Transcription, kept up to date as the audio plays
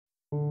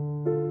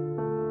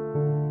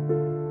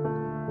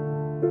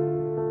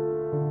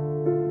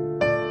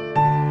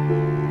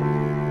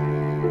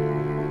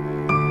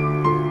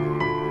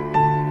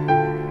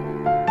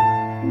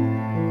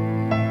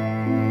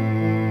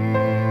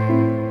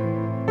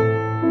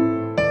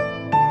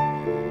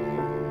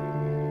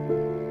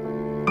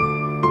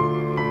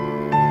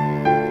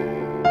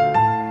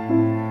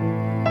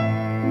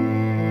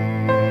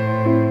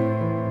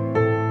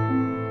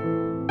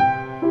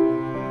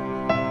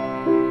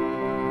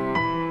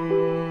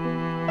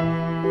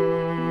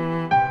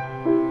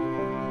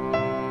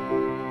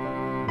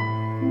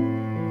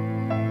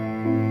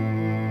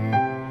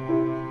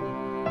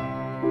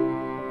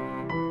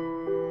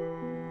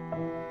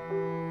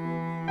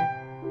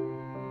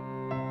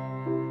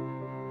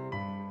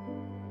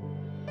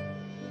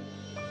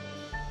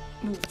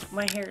Ooh,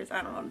 my hair is,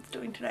 I don't know what it's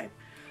doing today.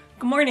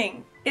 Good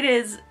morning. It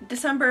is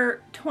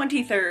December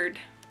 23rd.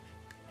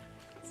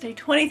 It's day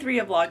 23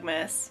 of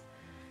Vlogmas.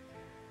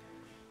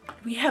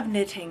 We have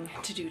knitting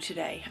to do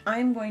today.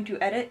 I'm going to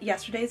edit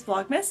yesterday's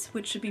Vlogmas,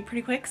 which should be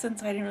pretty quick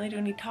since I didn't really do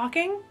any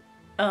talking.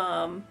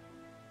 I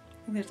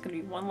think there's going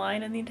to be one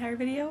line in the entire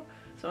video.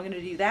 So I'm going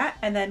to do that,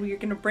 and then we're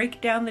going to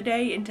break down the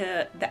day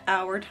into the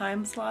hour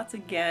time slots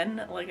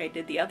again, like I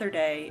did the other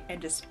day,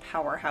 and just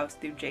powerhouse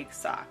through Jake's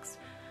socks.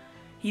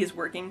 He is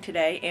working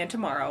today and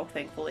tomorrow,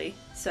 thankfully,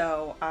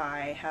 so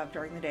I have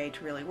during the day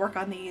to really work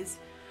on these.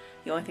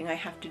 The only thing I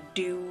have to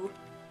do,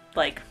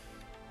 like,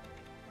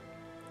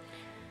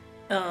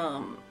 the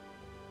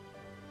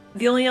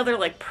only other,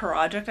 like,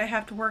 project I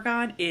have to work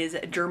on is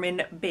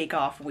German Bake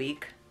Off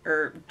Week,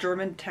 or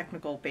German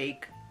Technical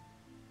Bake.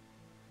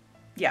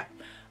 Yeah.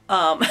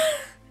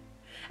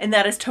 And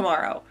that is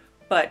tomorrow,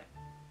 but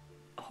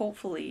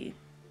hopefully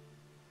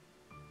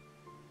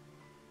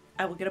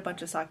I will get a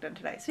bunch of sock done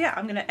today. So yeah,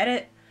 I'm gonna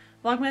edit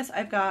Vlogmas.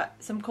 I've got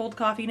some cold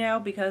coffee now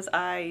because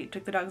I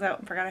took the dogs out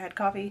and forgot I had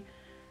coffee,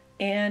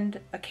 and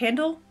a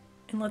candle,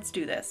 and let's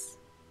do this.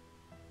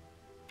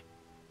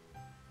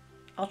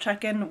 I'll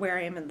check in where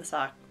I am in the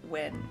sock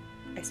when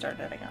I start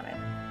knitting on it.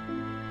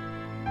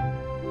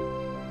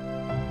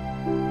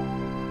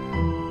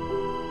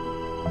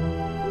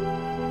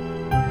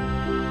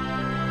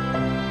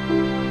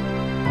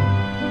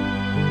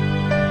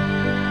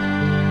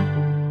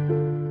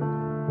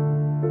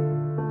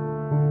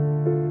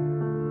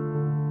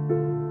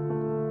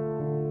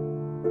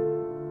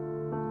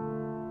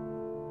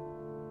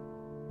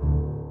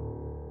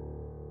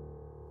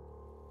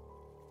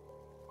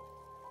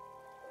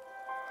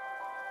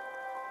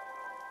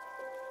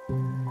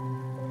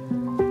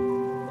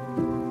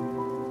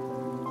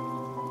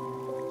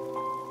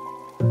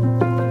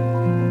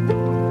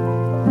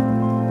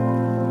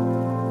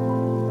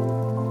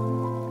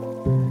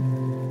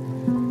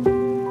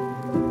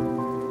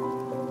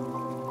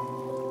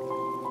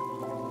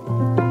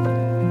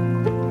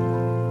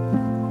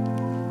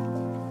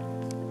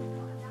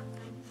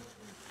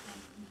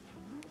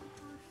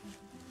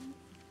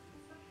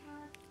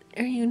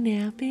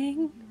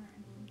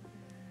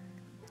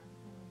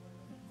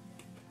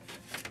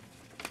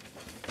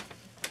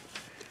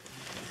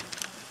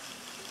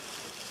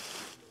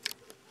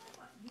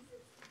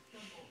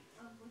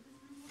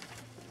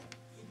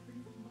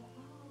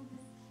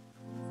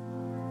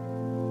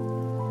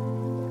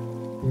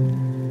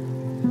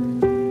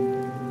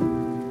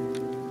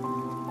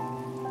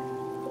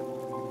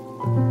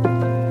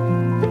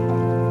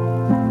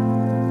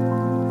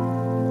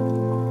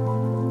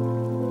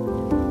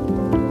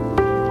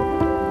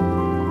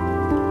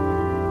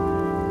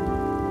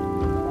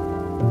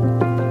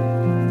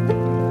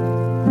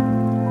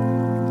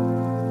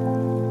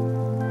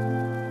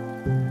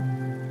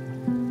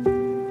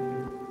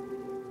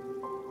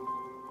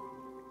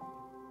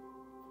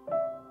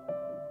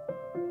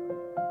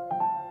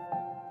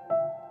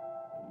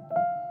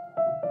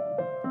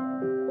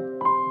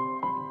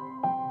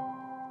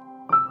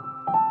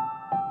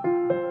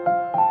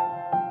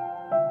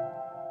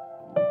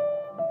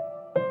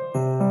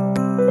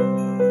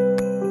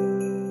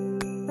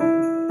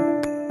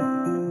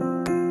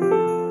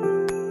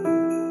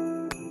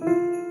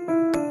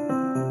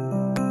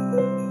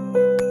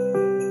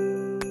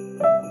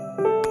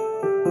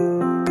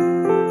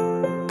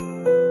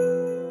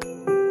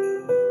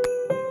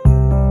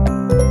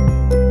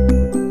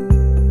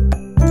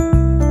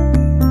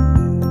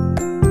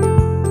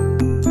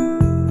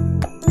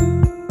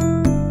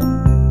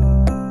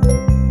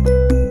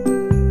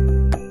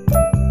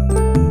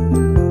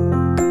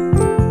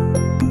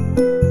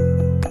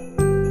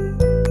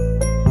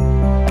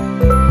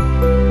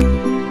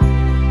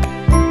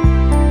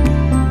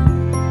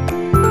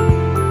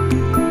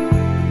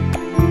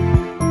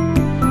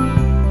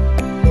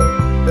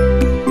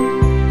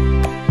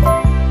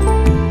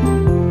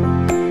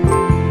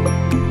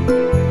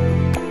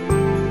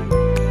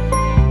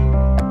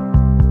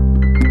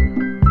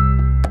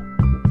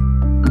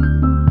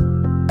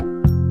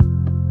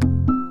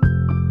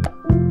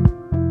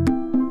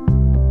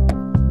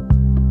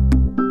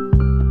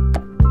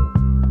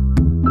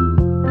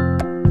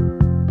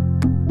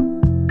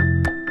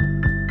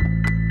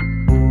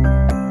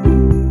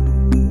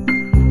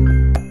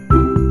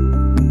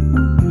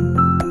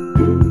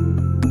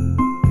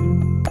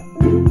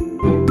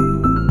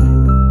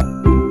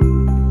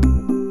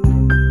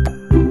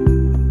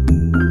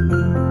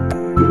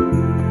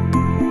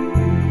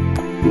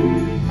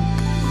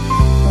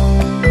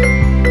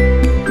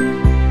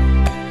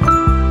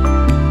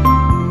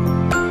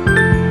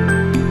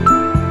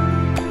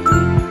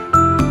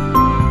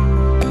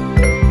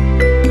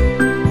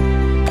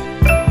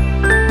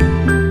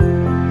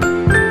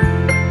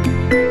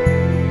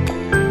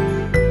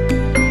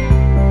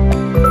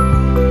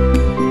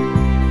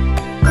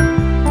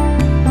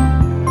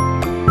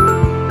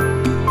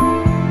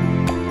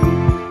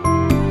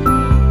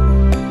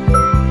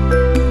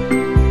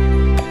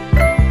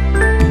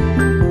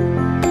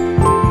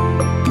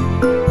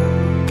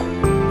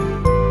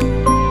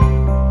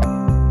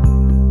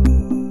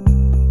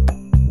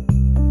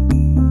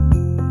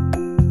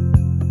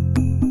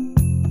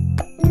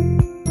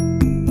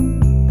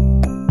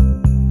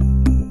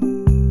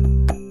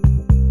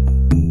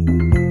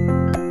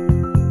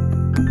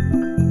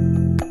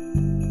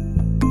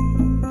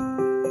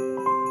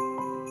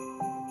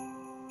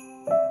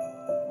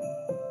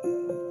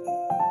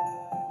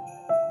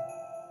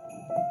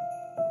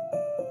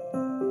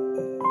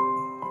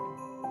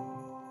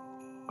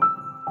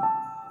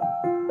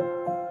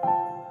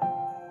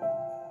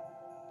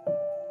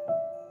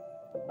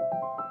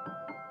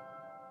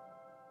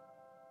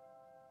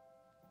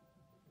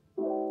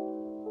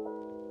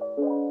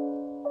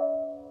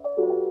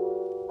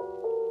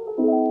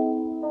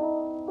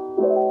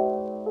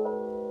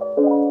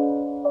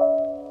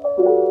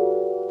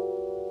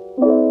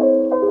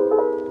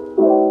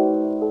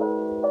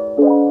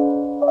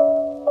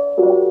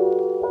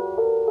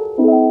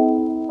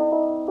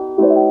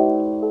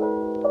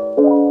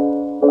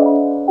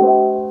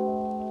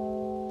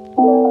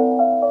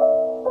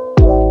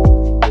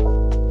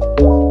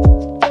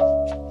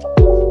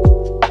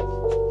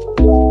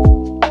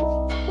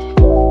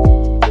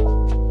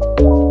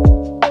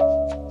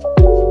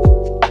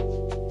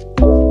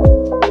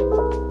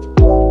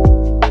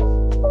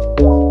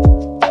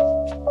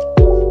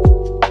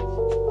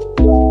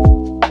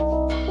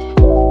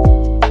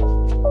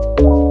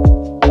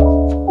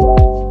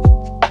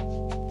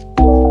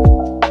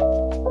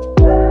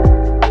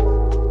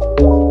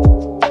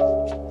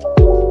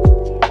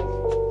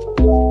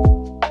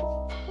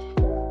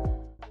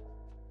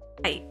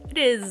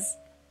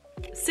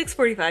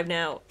 6:45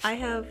 now.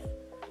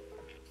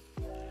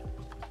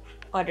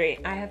 Audrey,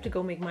 I have to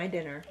go make my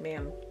dinner,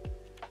 ma'am.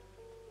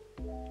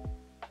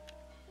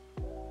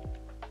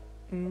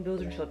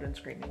 Those are children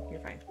screaming.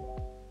 You're fine.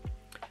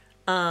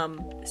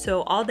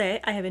 So all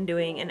day I have been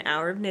doing an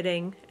hour of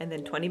knitting and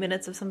then 20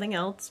 minutes of something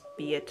else,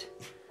 be it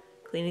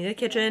cleaning the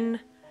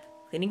kitchen,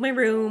 cleaning my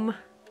room,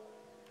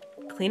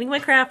 cleaning my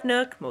craft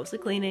nook, mostly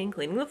cleaning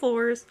the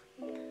floors.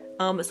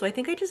 So I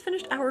think I just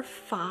finished hour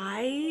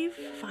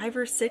 5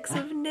 or 6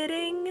 of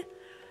knitting.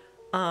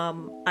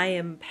 I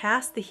am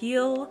past the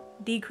heel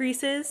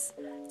decreases,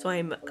 so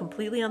I'm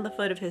completely on the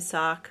foot of his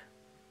sock.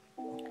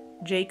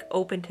 Jake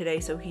opened today,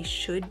 so he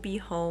should be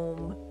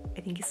home.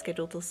 I think he's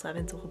scheduled till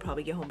 7, so he'll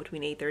probably get home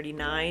between 8:30 and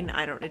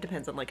 9. It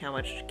depends on like how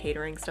much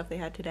catering stuff they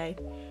had today.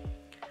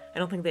 I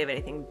don't think they have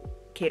anything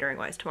catering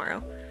wise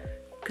tomorrow,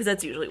 because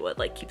that's usually what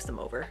like keeps them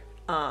over.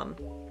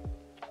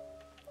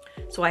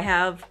 So I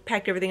have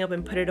packed everything up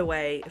and put it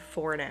away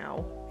for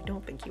now. I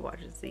don't think he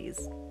watches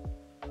these.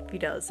 If he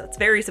does, that's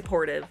very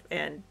supportive,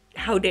 and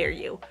how dare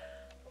you.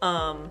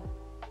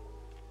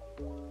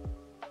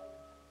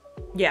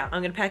 Yeah,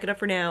 I'm gonna pack it up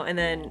for now, and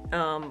then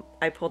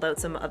I pulled out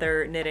some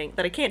other knitting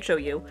that I can't show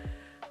you,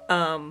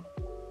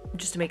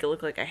 just to make it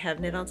look like I have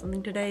knit on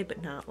something today,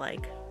 but not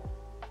like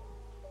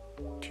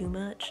too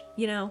much,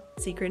 you know,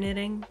 secret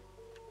knitting,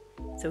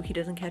 so he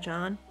doesn't catch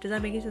on. Does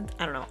that make any sense?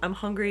 I don't know. I'm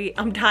hungry,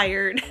 I'm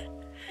tired.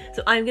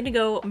 So I'm gonna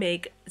go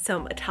make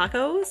some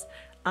tacos.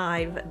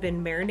 I've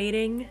been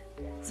marinating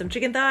some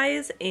chicken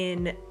thighs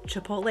in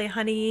chipotle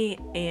honey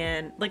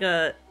and like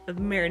a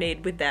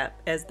marinade with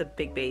that as the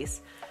big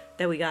base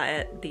that we got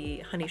at the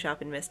honey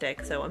shop in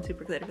Mystic. So I'm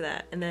super excited for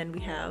that. And then we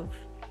have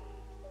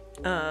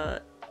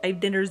a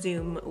dinner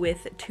Zoom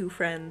with 2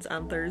 friends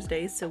on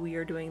Thursday. So we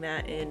are doing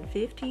that in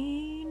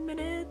 15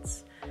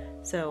 minutes.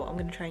 So I'm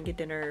gonna try and get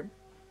dinner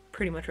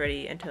pretty much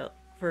ready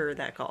for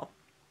that call.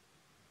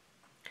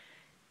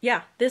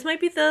 Yeah, this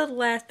might be the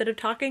last bit of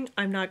talking.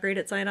 I'm not great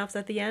at sign-offs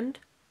at the end,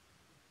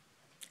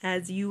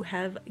 as you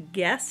have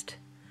guessed.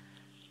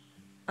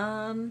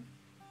 But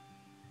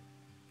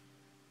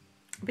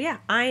yeah,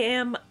 I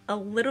am a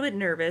little bit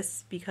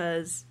nervous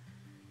because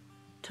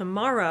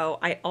tomorrow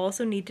I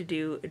also need to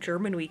do a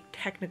German Week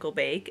technical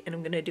bake, and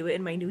I'm gonna do it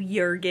in my new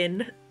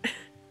Jurgen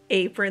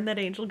apron that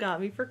Angel got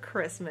me for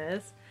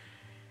Christmas.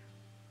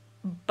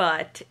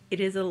 But it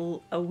is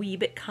a wee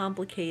bit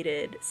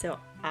complicated, so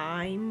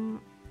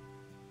I'm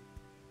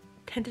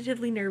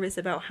tentatively nervous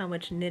about how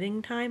much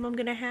knitting time I'm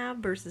gonna have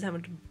versus how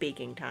much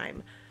baking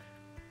time.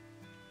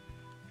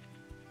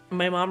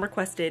 My mom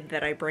requested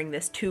that I bring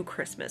this to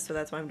Christmas, so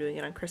that's why I'm doing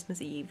it on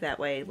Christmas Eve. That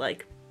way,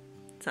 like,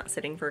 it's not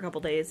sitting for a couple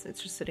days,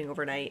 it's just sitting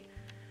overnight.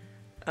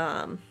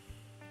 I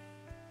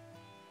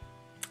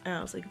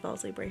honestly could fall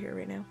asleep right here,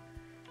 right now.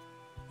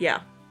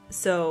 Yeah,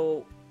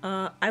 so,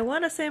 I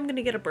want to say I'm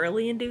gonna get up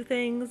early and do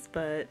things,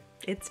 but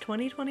it's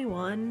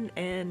 2021,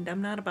 and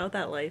I'm not about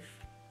that life.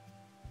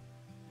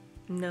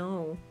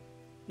 No.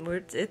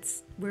 What's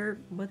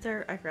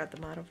our, I forgot the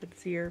motto for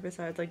this year,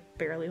 besides, like,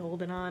 barely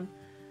holding on.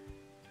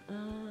 I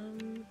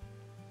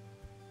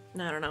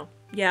don't know.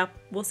 Yeah,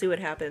 we'll see what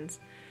happens.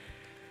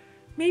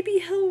 Maybe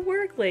he'll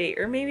work late,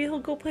 or maybe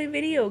he'll go play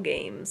video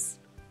games.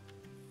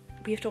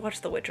 We have to watch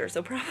The Witcher,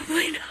 so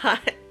probably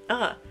not.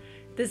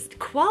 This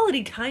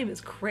quality time is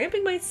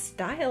cramping my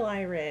style,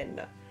 Iron.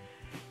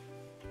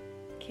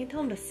 Can't tell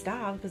him to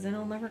stop, because then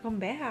he'll never come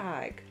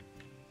back.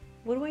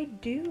 What do I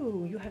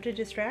do? You have to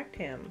distract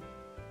him.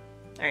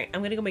 Alright,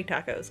 I'm gonna go make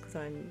tacos, because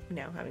I'm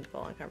now having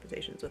full-on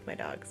conversations with my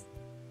dogs.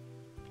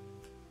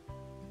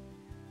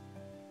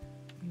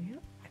 Yeah,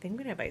 I think I'm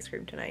gonna have ice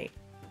cream tonight.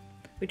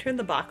 We turned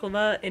the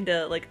baklava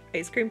into, like,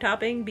 ice cream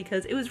topping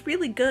because it was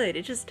really good.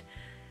 It just,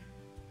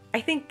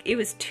 I think it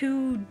was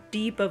too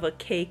deep of a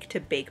cake to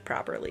bake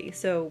properly.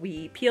 So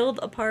we peeled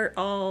apart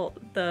all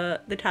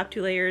the top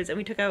 2 layers, and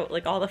we took out,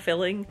 like, all the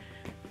filling.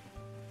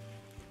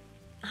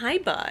 Hi,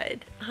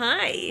 bud.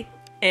 Hi.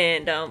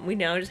 And we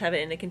now just have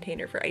it in a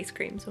container for ice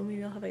cream, so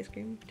maybe I'll have ice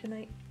cream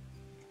tonight.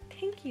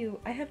 Thank you.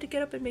 I have to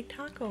get up and make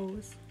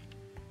tacos.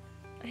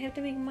 I have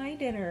to make my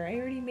dinner. I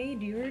already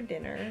made your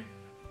dinner.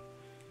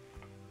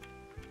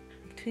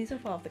 Please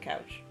don't fall off the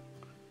couch.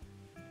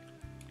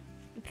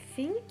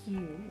 Thank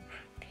you.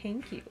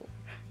 Thank you.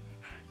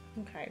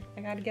 Okay,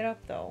 I gotta get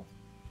up though.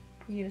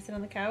 You gonna sit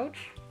on the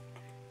couch?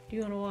 Do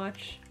you wanna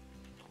watch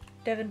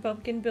Devin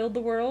Pumpkin build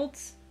the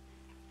worlds?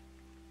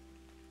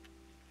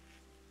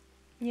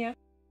 Yeah.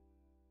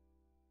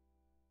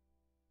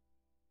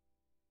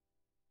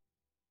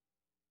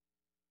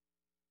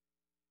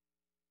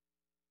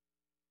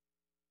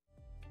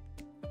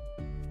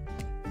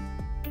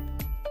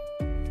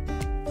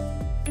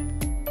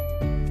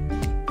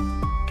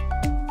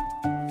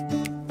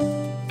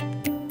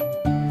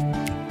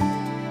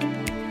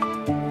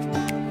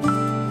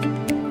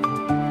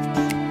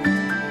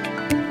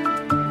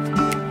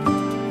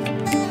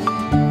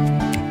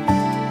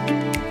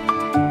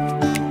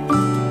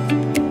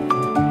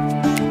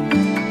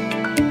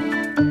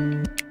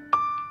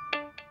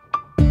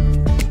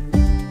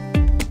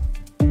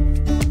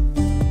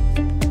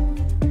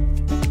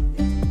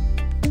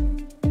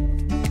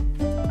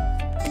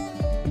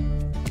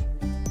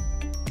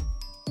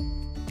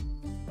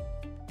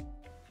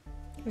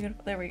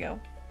 There we go.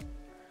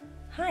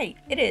 Hi,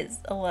 it is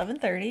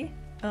 11:30.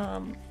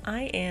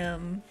 I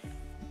am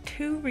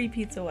 2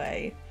 repeats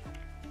away,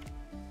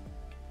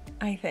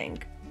 I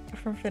think,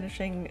 from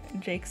finishing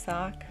Jake's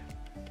sock.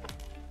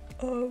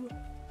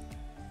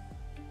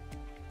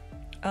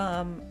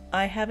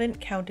 I haven't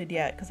counted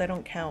yet because I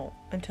don't count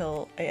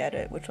until I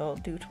edit, which I'll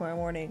do tomorrow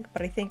morning,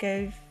 but I think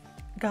I've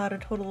got a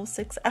total of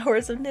 6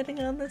 hours of knitting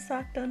on this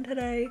sock done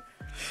today.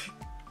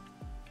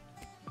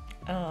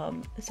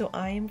 So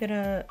I'm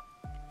gonna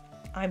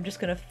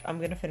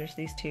finish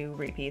these 2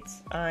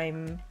 repeats.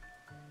 I'm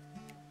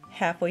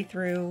halfway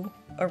through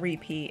a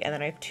repeat and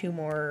then I have 2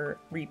 more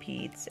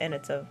repeats, and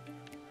it's a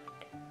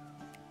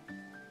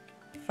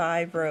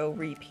 5-row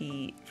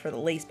repeat for the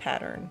lace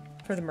pattern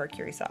for the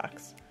Mercury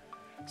socks.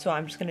 So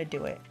I'm just gonna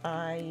do it.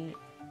 I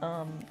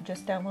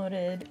just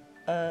downloaded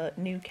a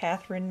new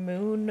Catherine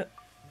Moon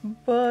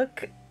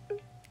book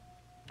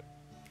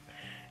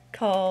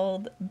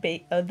called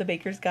The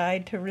Baker's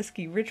Guide to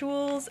Risky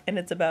Rituals, and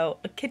it's about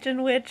a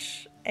kitchen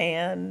witch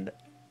and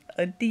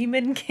a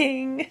demon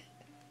king.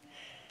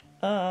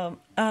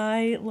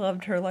 I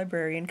loved her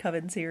Librarian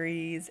Coven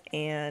series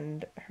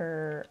and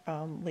her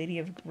Lady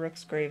of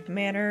Rooksgrave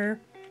Manor,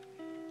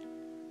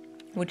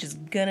 which is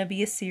gonna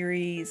be a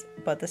series,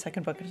 but the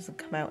second book doesn't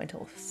come out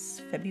until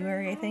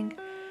February, I think.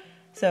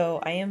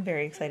 So I am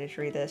very excited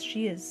to read this.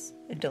 She is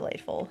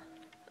delightful.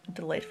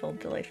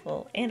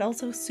 Delightful, and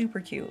also super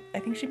cute. I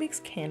think she makes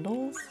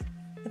candles.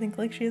 I think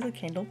like she has a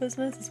candle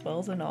business as well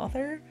as an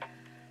author.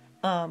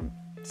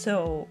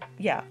 So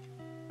yeah,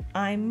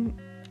 I'm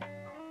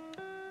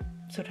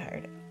so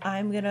tired.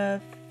 I'm gonna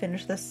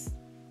finish these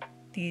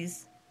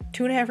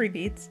 2.5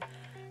 repeats.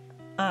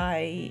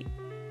 I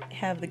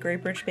have the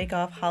Great British Bake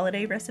Off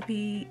holiday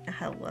recipe. I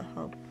have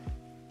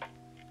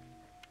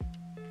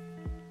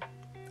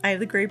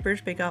the Great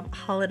British Bake Off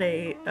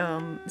holiday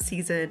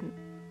season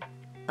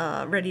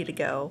ready to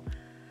go.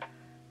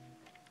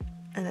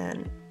 And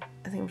then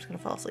I think I'm just gonna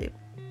fall asleep.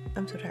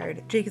 I'm so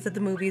tired. Jake is at the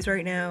movies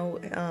right now.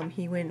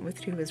 He went with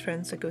 2 of his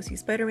friends to go see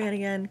Spider-Man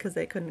again because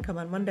they couldn't come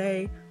on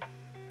Monday.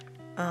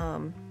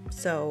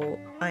 So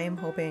I am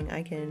hoping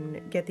I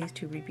can get these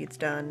 2 repeats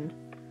done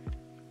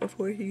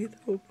before he gets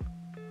home.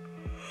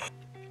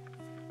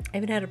 I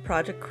haven't had a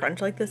project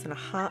crunch like this in a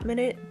hot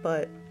minute,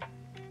 but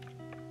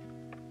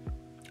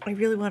I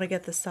really want to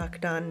get this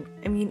sock done.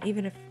 I mean,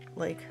 even if,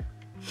 like,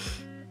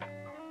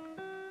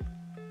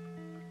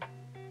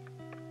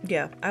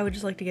 yeah, I would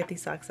just like to get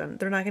these socks done.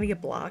 They're not going to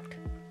get blocked.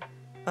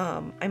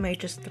 I might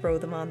just throw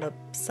them on the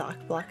sock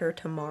blocker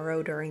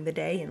tomorrow during the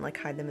day and, like,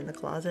 hide them in the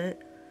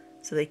closet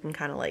so they can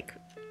kind of, like,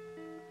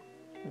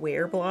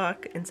 wear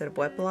block instead of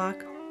wet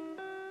block.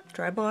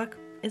 Dry block?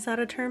 Is that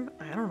a term?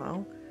 I don't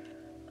know.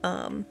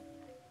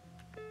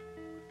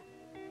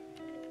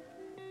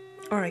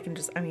 Or I can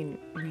just, I mean,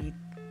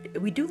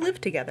 we do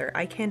live together.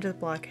 I can just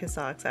block his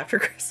socks after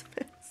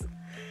Christmas.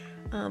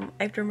 I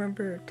have to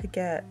remember to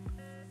get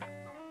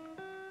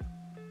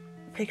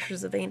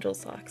pictures of Angel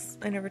socks.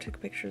 I never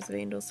took pictures of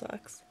Angel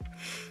socks.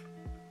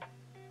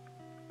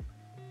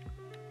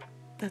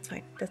 That's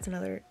fine. That's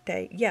another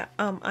day. Yeah,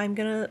 I'm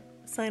gonna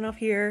sign off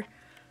here.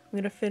 I'm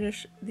gonna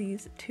finish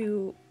these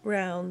 2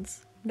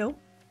 rounds. Nope.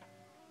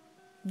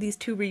 These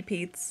 2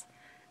 repeats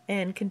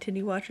and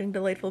continue watching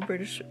delightful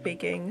British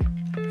baking.